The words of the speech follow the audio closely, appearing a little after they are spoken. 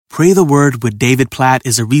Pray the Word with David Platt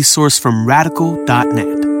is a resource from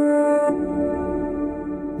radical.net.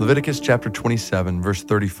 Leviticus chapter 27, verse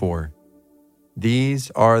 34.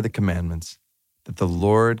 These are the commandments that the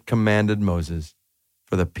Lord commanded Moses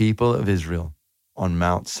for the people of Israel on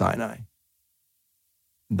Mount Sinai.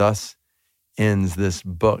 Thus ends this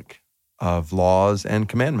book of laws and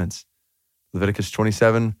commandments. Leviticus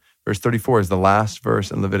 27, verse 34 is the last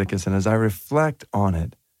verse in Leviticus, and as I reflect on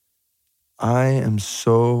it, I am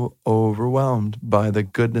so overwhelmed by the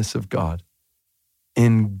goodness of God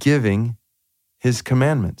in giving His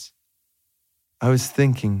commandments. I was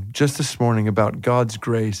thinking just this morning about God's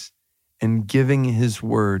grace in giving His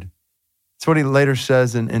word. It's what He later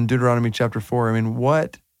says in Deuteronomy chapter 4. I mean,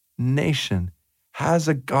 what nation has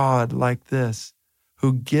a God like this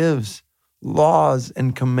who gives laws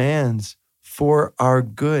and commands for our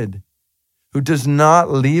good, who does not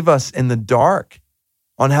leave us in the dark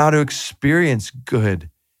on how to experience good,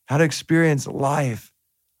 how to experience life?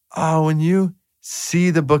 Oh, when you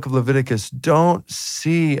see the book of Leviticus, don't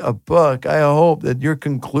see a book. I hope that your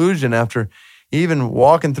conclusion after even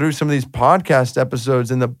walking through some of these podcast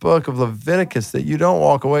episodes in the book of Leviticus, that you don't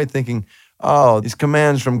walk away thinking, oh, these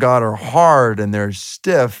commands from God are hard and they're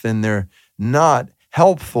stiff and they're not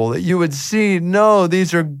helpful. That you would see, no,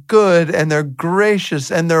 these are good and they're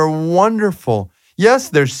gracious and they're wonderful. Yes,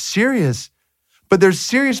 they're serious, but they're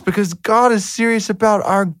serious because God is serious about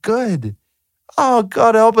our good. Oh,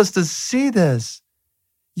 God, help us to see this.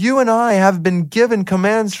 You and I have been given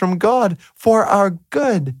commands from God for our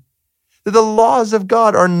good. That the laws of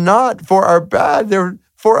God are not for our bad. They're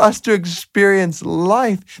for us to experience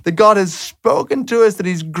life. That God has spoken to us, that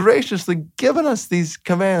He's graciously given us these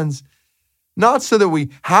commands. Not so that we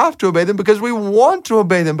have to obey them, because we want to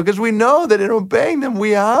obey them, because we know that in obeying them, we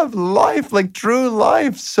have life, like true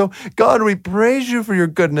life. So God, we praise You for Your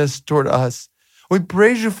goodness toward us. We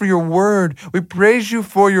praise You for Your word. We praise You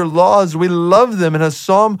for Your laws. We love them in a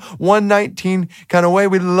Psalm 119 kind of way.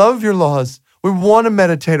 We love Your laws. We want to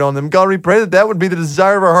meditate on them. God, we pray that that would be the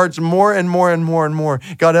desire of our hearts more and more and more and more.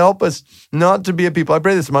 God, help us not to be a people. I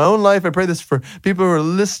pray this in my own life. I pray this for people who are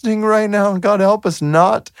listening right now. God, help us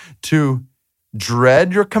not to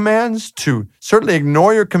dread Your commands, to certainly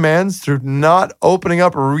ignore Your commands through not opening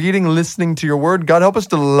up, reading, listening to Your word. God, help us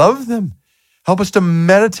to love them. Help us to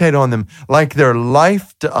meditate on them like they're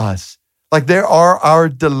life to us, like they are our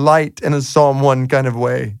delight in a Psalm 1 kind of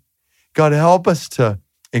way. God, help us to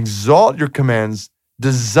exalt Your commands,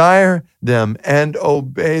 desire them, and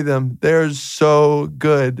obey them. They're so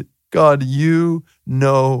good. God, You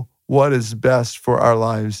know what is best for our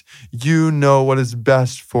lives. You know what is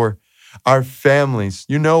best for our families.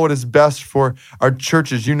 You know what is best for our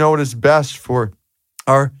churches. You know what is best for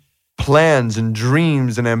our plans and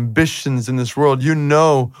dreams and ambitions in this world. You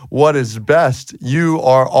know what is best. You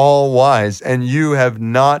are all wise, and You have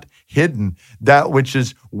not hidden that which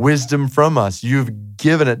is wisdom from us. You've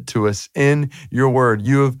given it to us in Your word.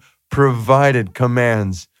 You have provided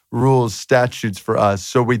commands, rules, statutes for us.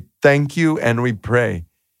 So we thank You and we pray.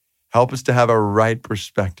 Help us to have a right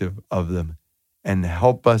perspective of them, and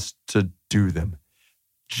help us to do them.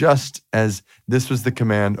 Just as this was the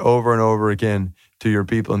command over and over again to Your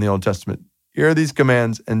people in the Old Testament. Hear these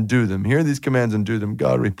commands and do them. Hear these commands and do them.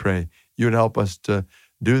 God, we pray You would help us to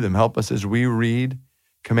do them. Help us as we read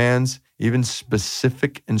commands, even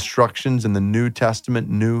specific instructions in the New Testament,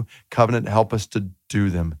 New Covenant. Help us to do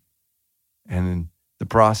them. And in the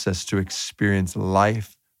process, to experience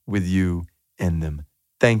life with You in them.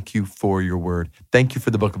 Thank You for Your word. Thank You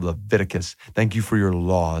for the book of Leviticus. Thank You for Your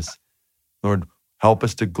laws. Lord, help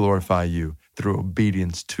us to glorify You through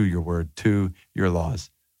obedience to Your word, to Your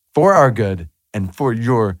laws. For our good and for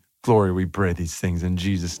Your glory, we pray these things in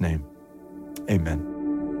Jesus' name. Amen.